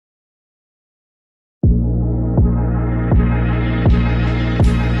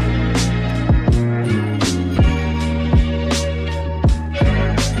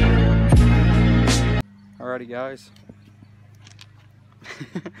Alrighty guys,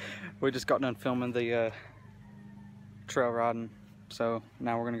 we just got done filming the trail riding, so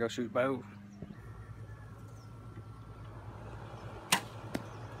now we're gonna go shoot bow.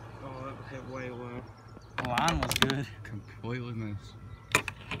 Oh, that was hit way low. The line was good. Completely missed.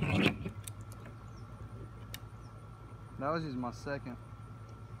 That was just my second.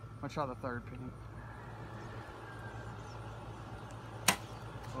 I try the third pin.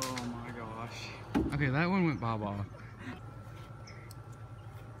 Oh my gosh. Okay, that one went bye-bye.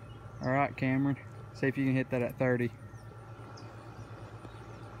 Alright, Cameron. See if you can hit that at 30.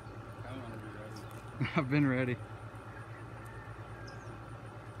 I want to be ready. I've been ready.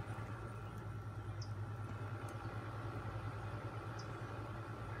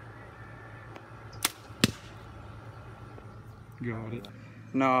 Got it.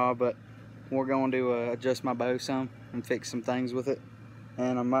 No, but we're going to adjust my bow some and fix some things with it.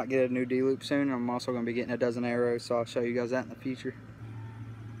 And I might get a new D-loop soon. I'm also going to be getting a dozen arrows, so I'll show you guys that in the future.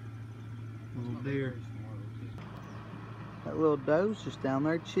 Little deer. That little doe's just down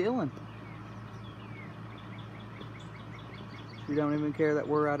there chilling. She don't even care that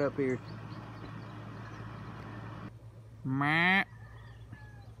we're right up here. Meh.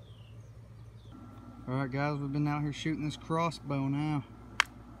 Alright guys, we've been out here shooting this crossbow now.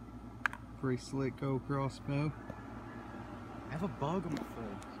 Pretty slick old crossbow. I have a bug on my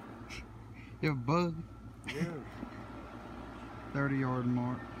face. You have a bug? Yeah. 30-yard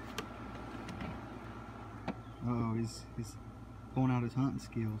mark. Oh, he's pulling out his hunting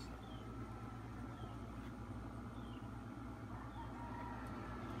skills.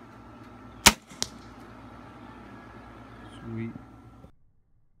 Sweet.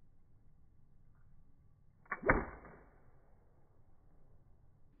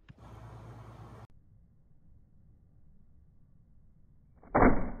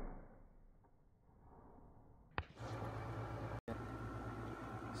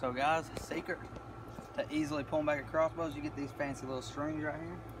 So guys, secret to easily pulling back a crossbow is you get these fancy little strings right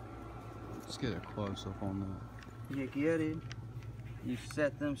here. Let's get a close up on that. Heck yeah, dude. You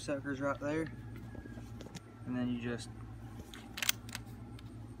set them suckers right there, and then you just...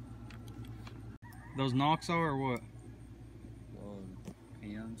 Those knocks are or what?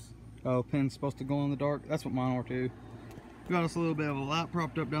 Pins. Oh, pins supposed to glow in the dark? That's what mine are too. We got us a little bit of a light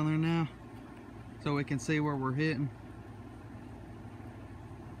propped up down there now, so we can see where we're hitting.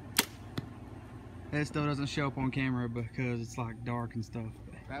 That still doesn't show up on camera because it's like dark and stuff.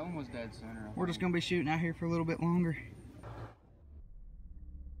 That one was dead center. We're just gonna be shooting out here for a little bit longer.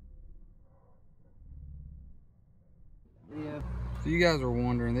 Yeah. So you guys are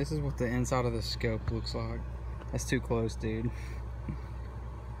wondering, this is what the inside of the scope looks like. That's too close, dude.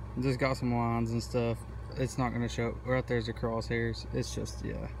 Just got some lines and stuff. It's not gonna show. Right there's the crosshairs. It's just,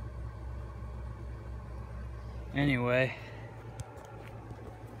 yeah. Anyway.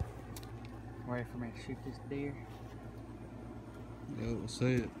 Ready for me to shoot this deer? Yeah, we'll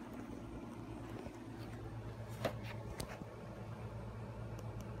see it.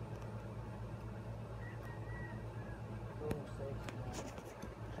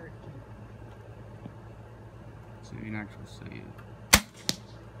 So you can actually see it.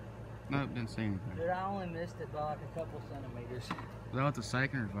 Nope, didn't see anything. Dude, I only missed it by like a couple centimeters. Was that the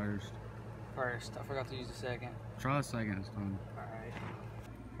second or first? First, I forgot to use the second. Try the second this time. Alright.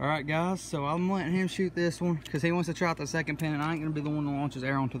 Alright guys, so I'm letting him shoot this one because he wants to try out the second pin, and I ain't going to be the one to launch his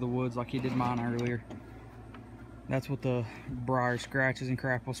arrow into the woods like he did mine earlier. That's what the briar scratches and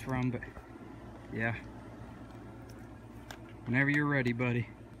crap was from, but yeah. Whenever you're ready, buddy.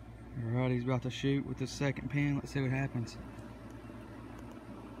 Alright, he's about to shoot with the second pin. Let's see what happens.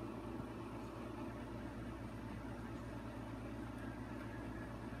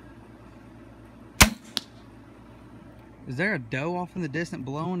 Is there a doe off in the distance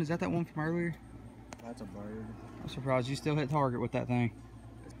blowing? Is that one from earlier? That's a bird. I'm surprised you still hit target with that thing.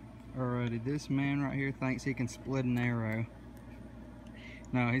 Alrighty, this man right here thinks he can split an arrow.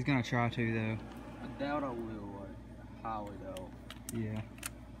 No, he's gonna try to though. I doubt I will, like, highly doubt. Yeah.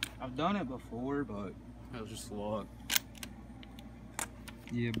 I've done it before, but it was just luck.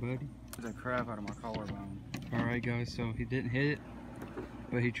 Yeah, buddy. The crap out of my collarbone. Alright guys, so he didn't hit it,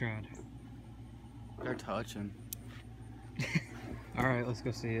 but he tried. They're touching. Alright, let's go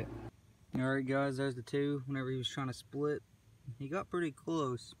see it. Alright guys, there's the two whenever he was trying to split. He got pretty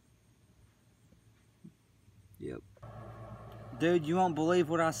close. Yep. Dude, you won't believe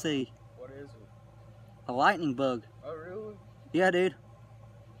what I see. What is it? A lightning bug. Oh, really? Yeah, dude.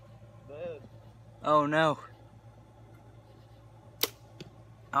 Dead. Oh no.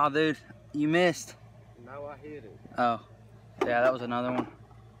 Oh dude, you missed. No, I hit it. Oh. Yeah, that was another one.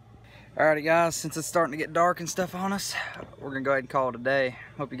 Alrighty guys, since it's starting to get dark and stuff on us, we're gonna go ahead and call it a day.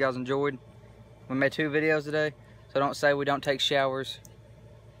 Hope you guys enjoyed. We made 2 videos today, so don't say we don't take showers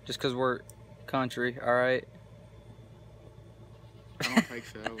just because we're country, alright? I don't take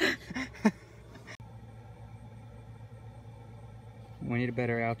showers. We need a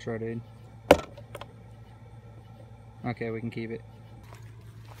better outro, dude. Okay, we can keep it.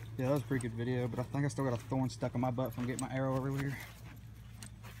 Yeah, that was a pretty good video, but I think I still got a thorn stuck in my butt from getting my arrow everywhere.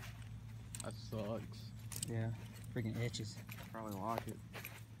 That sucks. Yeah, freaking itches. Probably like it.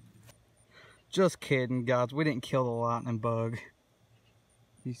 Just kidding, guys. We didn't kill the lightning bug.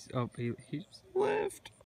 He's left.